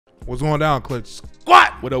What's going down, Clutch Squad?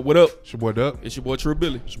 What up, what up? It's your boy Duck. It's your boy True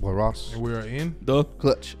Billy. It's your boy Ross. And we are in The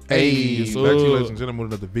Clutch. Hey, yes, back to you, sir. ladies and gentlemen,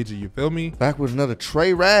 with another video, you feel me? Back with another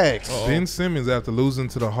Trey Rags. Ben Simmons after losing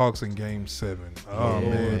to the Hawks in Game 7. Oh, Yeah.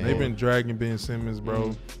 man. They've been dragging Ben Simmons,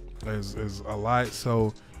 bro. Is a lot.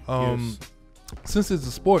 So, since it's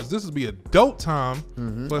the sports, this would be a dope time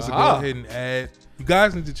for us to go ahead and add. You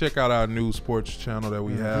guys need to check out our new sports channel that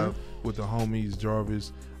we have with the homies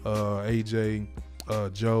Jarvis, AJ,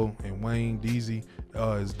 Joe, and Wayne. DZ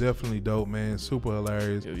is definitely dope, man. Super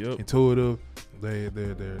hilarious, intuitive.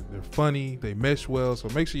 They're funny. They mesh well. So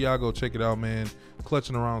make sure y'all go check it out, man.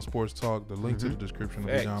 Clutching Around Sports Talk. The link to the description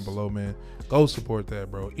will be down below, man. Go support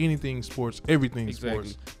that, bro. Anything sports, everything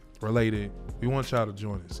sports related. We want y'all to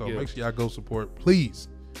join it. So make sure y'all go support, please.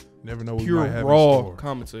 Never know what we might have in store.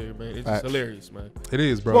 Commentary, man. It's just hilarious, man. It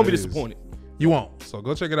is, bro. You won't be disappointed. You won't. So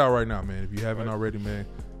go check it out right now, man. If you haven't already, man,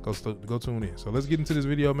 go tune in. So let's get into this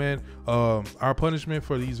video, man. Our punishment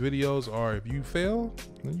for these videos are if you fail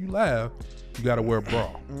and you laugh, you gotta wear a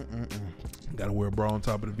bra. You gotta wear a bra on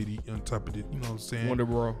top of the video, on top of the, you know what I'm saying? Wonder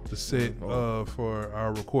bra. The set for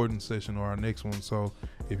our recording session or our next one. So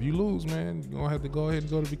if you lose, man, you're gonna have to go ahead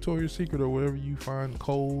and go to Victoria's Secret or wherever you find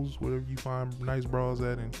Kohl's, wherever you find nice bras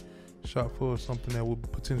at, and shop for something that would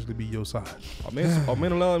potentially be your size. Are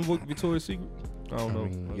men allowed in Victoria's Secret? I don't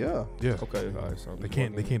know. Yeah. Okay. All right. So They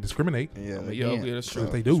can't discriminate. Yeah. Okay, that's true.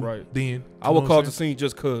 If they do, That's right. then I would cause the scene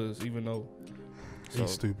just cause, even though. He's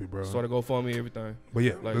stupid, bro. Start a GoFundMe, everything. But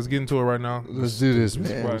yeah, let's get into it right now. Let's do this,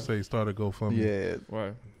 man. Right. Say start a GoFundMe. Yeah.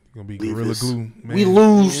 Right. Gonna be Gorilla Glue, man. We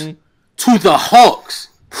lose to the Hawks.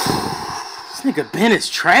 This nigga Ben is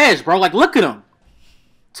trash, bro. Like, look at him.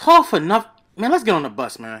 Tough enough. Man, let's get on the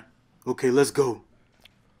bus, man. Okay, let's go.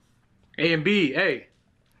 A and B, hey.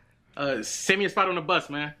 Send me a spot on the bus,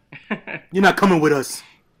 man. You're not coming with us,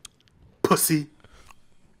 pussy.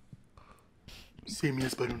 Send me a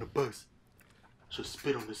spot on the bus. Should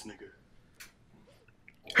spit on this nigga.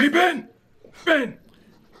 Hey, Ben! Ben!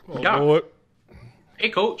 Lord. Hey,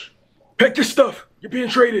 coach. Pack your stuff. You're being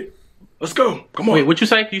traded. Let's go. Come on. Wait, what you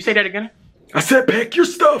say? Can you say that again? I said pack your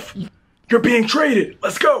stuff. You're being traded.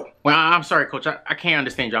 Let's go. Well, I'm sorry, coach. I can't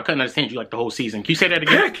understand you. I couldn't understand you like the whole season. Can you say that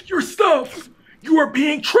again? Pack your stuff. You are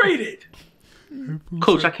being traded.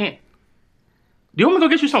 Coach, I can't. Do you want me to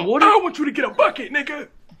go get you some water? I want you to get a bucket, nigga.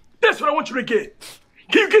 That's what I want you to get.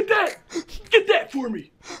 Can you get that? Get that for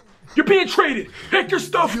me. You're being traded. Pack your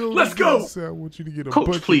stuff. Let's go. I want you to get a Coach,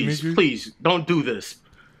 bucket, please, nigga. please, don't do this.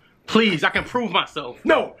 Please, I can prove myself.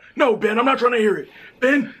 No, Ben. I'm not trying to hear it.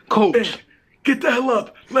 Ben. Coach. Ben, get the hell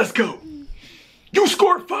up. Let's go. You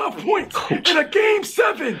scored 5 points in a Game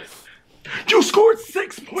 7. You scored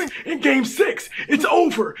 6 points in Game 6. It's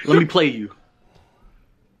over. Let me play you.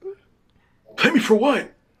 Play me for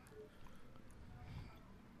what?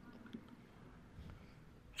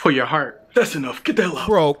 For your heart. That's enough. Get the hell out.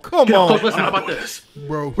 Bro, come Get out. on. Coach, listen, how about this?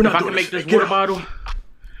 Bro, We're not If I doing can make this Get water out. bottle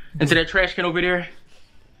into that trash can over there,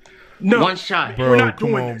 No. one shot, bro, We're not come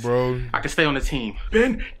doing on, this. bro. I can stay on the team.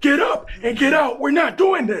 Ben, get up and get out. We're not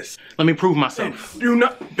doing this. Let me prove Ben, myself. do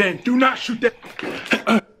not shoot that.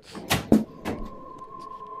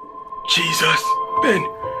 Jesus. Ben,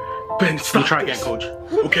 stop Let me try this. again, coach.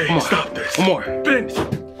 Okay, Come on. stop this. One more. Ben,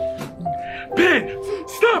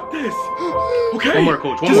 stop this. Okay? One more,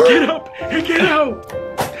 coach. One Just more. get up and get out.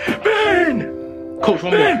 Ben, Coach,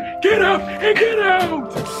 one more. Ben, get up and get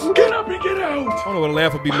out. Get up and get out. I don't know what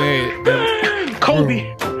laugh would be mad. Ben.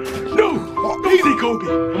 Kobe. No, don't say Kobe.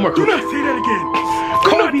 more, Do Coach. not say that again.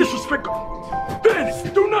 Do not disrespect.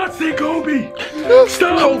 Ben, do not say Kobe.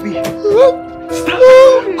 Stop. Kobe. Stop.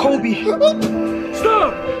 Kobe.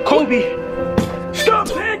 Stop. Kobe. Stop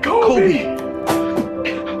saying Kobe. Kobe.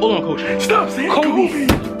 Hold on, coach. Stop saying Kobe. Kobe.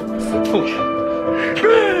 Coach.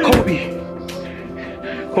 Ben. Kobe.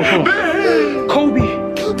 Coach, hold on. Ben. Kobe.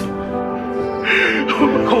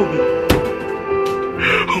 Kobe.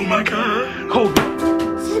 Oh my God. Kobe.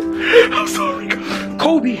 I'm sorry, God.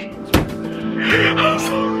 Kobe. I'm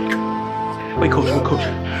sorry, God. Wait, coach. Wait, coach.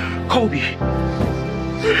 Kobe.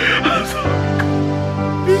 I'm sorry.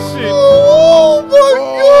 Oh my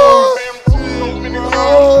God.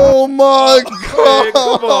 Oh my Man,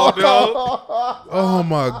 come on, dog. Oh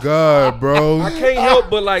my God, bro. I can't help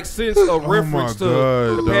but like sense a reference to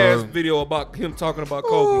God, the past dog. video about him talking about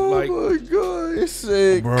Kobe. Like, Oh my God. He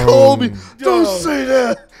said Bro. Kobe. Don't Dog. say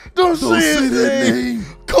that. Don't say say his that name.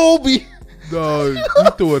 Kobe. Dog, you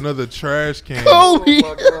threw another trash can. Kobe.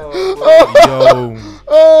 Yo,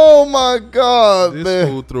 Oh my God, this man.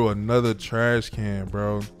 fool threw another trash can,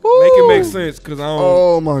 bro. make it make sense, cause I don't.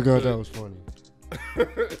 Oh my God, that was funny.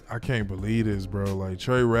 I can't believe this, bro. Like,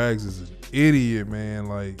 Trey Rags is an idiot, man.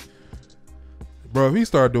 Like, bro, if he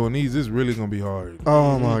start doing these, it's really gonna be hard.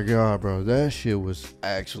 Oh my god, bro, that shit was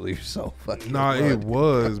actually so fucking. Nah, funny. it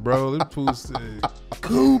was, bro. This fool said,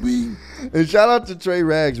 Kobe. And shout out to Trey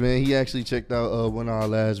Rags, man. He actually checked out one of our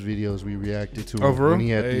last videos we reacted to. Oh, for real? When he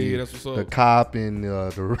had That's what's up. the cop and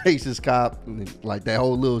the racist cop, and like that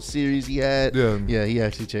whole little series he had. Yeah. He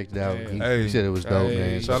actually checked it out. Hey. He said it was dope, Hey,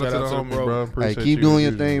 man. Shout out to the homie, bro. Hey, Appreciate keep you doing as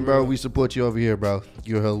your usual. thing, bro. We support you over here, bro.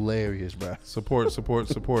 You're hilarious, bro. Support,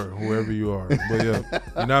 whoever you are. But yeah,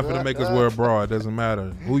 you're not gonna make us wear a bra. It doesn't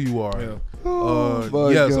matter who you are. Yeah. My So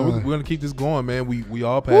God. we're gonna keep this going, man. We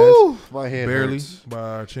all passed. Woo, my head Barely hurts. by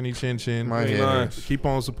our chinny chin chin. My head hurts. Keep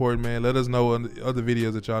on supporting, man. Let us know other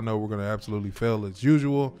videos that y'all know we're gonna absolutely fail as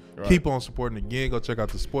usual. Right. Keep on supporting again. Go check out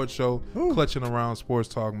the sports show, Clutching Around Sports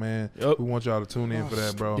Talk, man. Yep. We want y'all to tune in for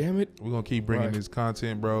that, bro. Damn it. We're gonna keep bringing Right. this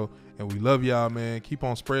content, bro. And we love y'all, man. Keep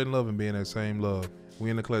on spreading love and being that same love. We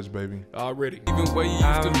in the clutch, baby. Already. Even where you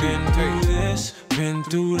used to been through this, been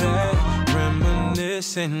through that,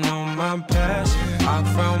 reminiscing on my past. I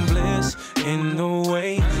found bliss in the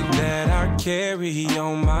way that I carry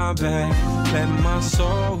on my back. Let my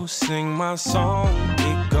soul sing my song.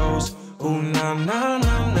 It goes, ooh, na, na,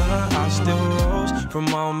 na, na. I still rose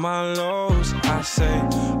from all my lows. I say,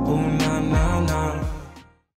 ooh, na, na, na.